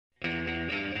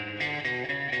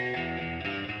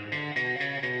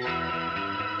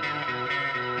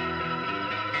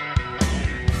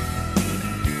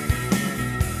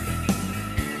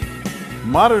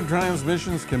Modern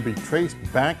transmissions can be traced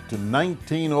back to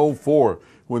 1904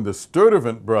 when the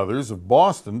Sturtevant brothers of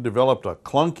Boston developed a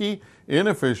clunky,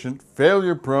 inefficient,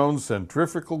 failure-prone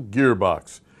centrifugal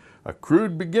gearbox. A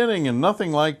crude beginning and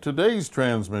nothing like today's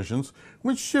transmissions,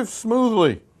 which shift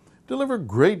smoothly, deliver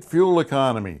great fuel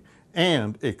economy,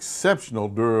 and exceptional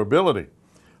durability.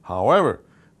 However,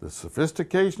 the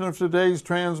sophistication of today's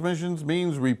transmissions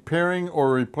means repairing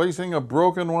or replacing a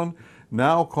broken one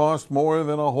now costs more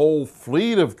than a whole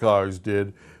fleet of cars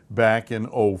did back in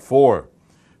 '04.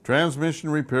 Transmission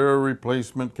repair or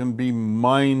replacement can be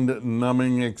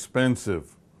mind-numbing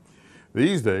expensive.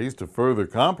 These days, to further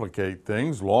complicate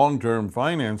things, long-term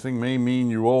financing may mean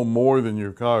you owe more than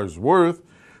your car's worth,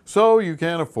 so you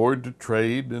can't afford to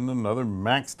trade and another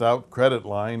maxed-out credit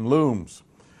line looms.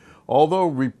 Although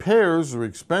repairs are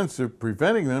expensive,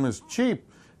 preventing them is cheap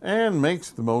and makes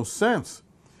the most sense.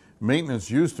 Maintenance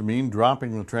used to mean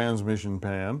dropping the transmission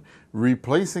pan,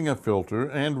 replacing a filter,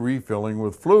 and refilling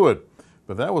with fluid.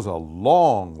 But that was a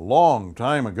long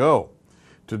time ago.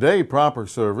 Today, proper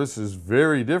service is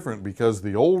very different because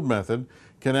the old method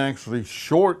can actually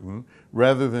shorten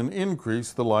rather than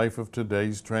increase the life of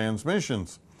today's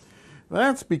transmissions.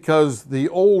 That's because the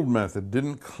old method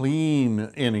didn't clean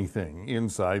anything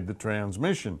inside the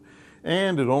transmission,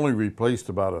 and it only replaced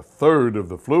about a third of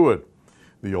the fluid.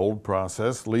 The old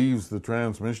process leaves the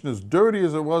transmission as dirty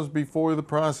as it was before the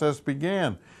process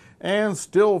began, and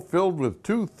still filled with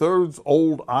 2/3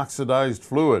 old oxidized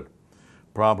fluid.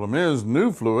 Problem is,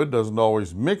 new fluid doesn't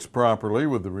always mix properly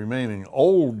with the remaining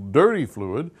old dirty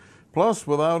fluid, plus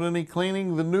without any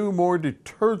cleaning, the new, more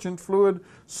detergent fluid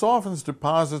softens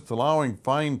deposits, allowing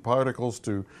fine particles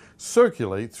to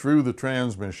circulate through the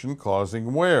transmission,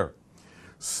 causing wear.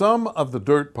 Some of the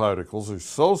dirt particles are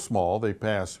so small they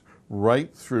pass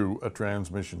right through a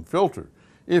transmission filter,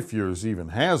 if yours even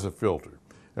has a filter,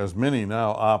 as many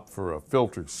now opt for a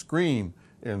filter screen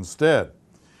instead.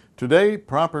 Today,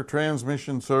 proper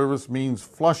transmission service means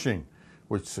flushing,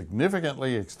 which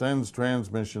significantly extends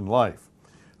transmission life.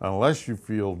 Unless you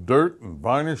feel dirt and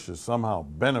varnish is somehow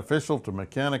beneficial to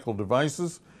mechanical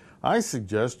devices, I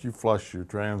suggest you flush your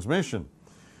transmission.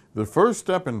 The first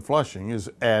step in flushing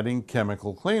is adding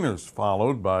chemical cleaners,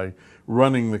 followed by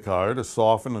running the car to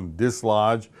soften and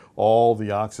dislodge all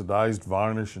the oxidized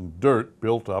varnish and dirt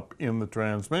built up in the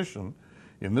transmission,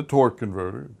 in the torque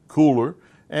converter, cooler,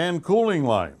 and cooling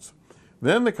lines.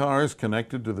 Then the car is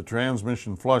connected to the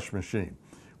transmission flush machine,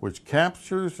 which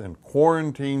captures and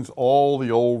quarantines all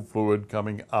the old fluid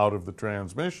coming out of the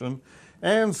transmission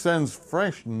and sends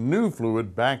fresh new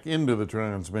fluid back into the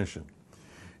transmission.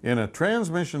 In a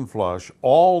transmission flush,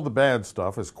 all the bad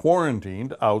stuff is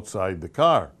quarantined outside the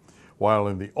car, while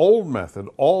in the old method,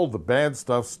 all the bad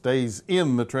stuff stays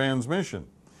in the transmission.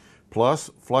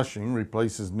 Plus, flushing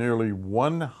replaces nearly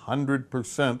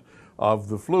 100% of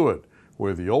the fluid,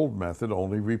 where the old method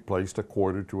only replaced a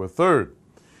quarter to a third.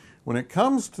 When it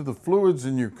comes to the fluids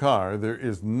in your car, there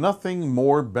is nothing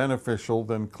more beneficial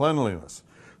than cleanliness,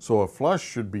 so a flush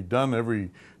should be done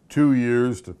every 2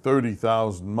 years to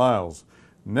 30,000 miles,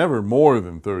 never more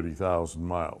than 30,000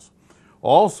 miles.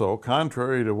 Also,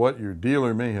 contrary to what your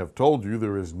dealer may have told you,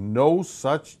 there is no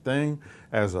such thing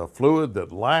as a fluid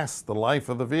that lasts the life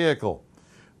of the vehicle.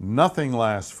 Nothing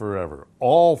lasts forever.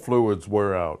 All fluids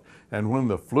wear out, and when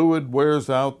the fluid wears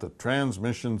out, the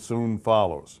transmission soon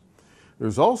follows.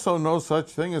 There's also no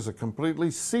such thing as a completely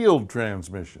sealed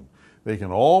transmission. They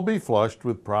can all be flushed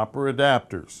with proper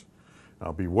adapters.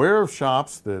 Now beware of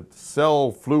shops that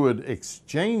sell fluid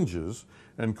exchanges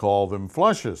and call them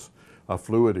flushes. A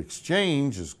fluid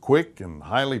exchange is quick and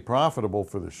highly profitable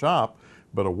for the shop,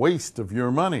 but a waste of your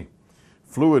money.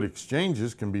 Fluid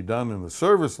exchanges can be done in the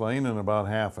service lane in about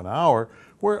half an hour,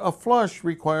 where a flush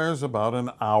requires about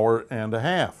an hour and a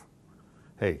half.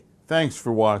 Hey, thanks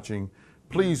for watching.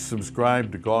 Please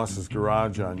subscribe to Goss's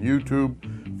Garage on YouTube,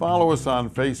 follow us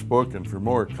on Facebook, and for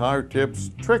more car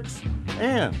tips, tricks,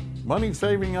 and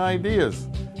money-saving ideas,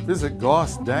 visit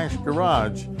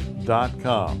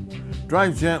goss-garage.com.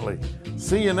 Drive gently.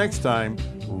 See you next time,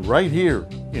 right here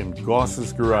in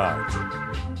Goss's Garage.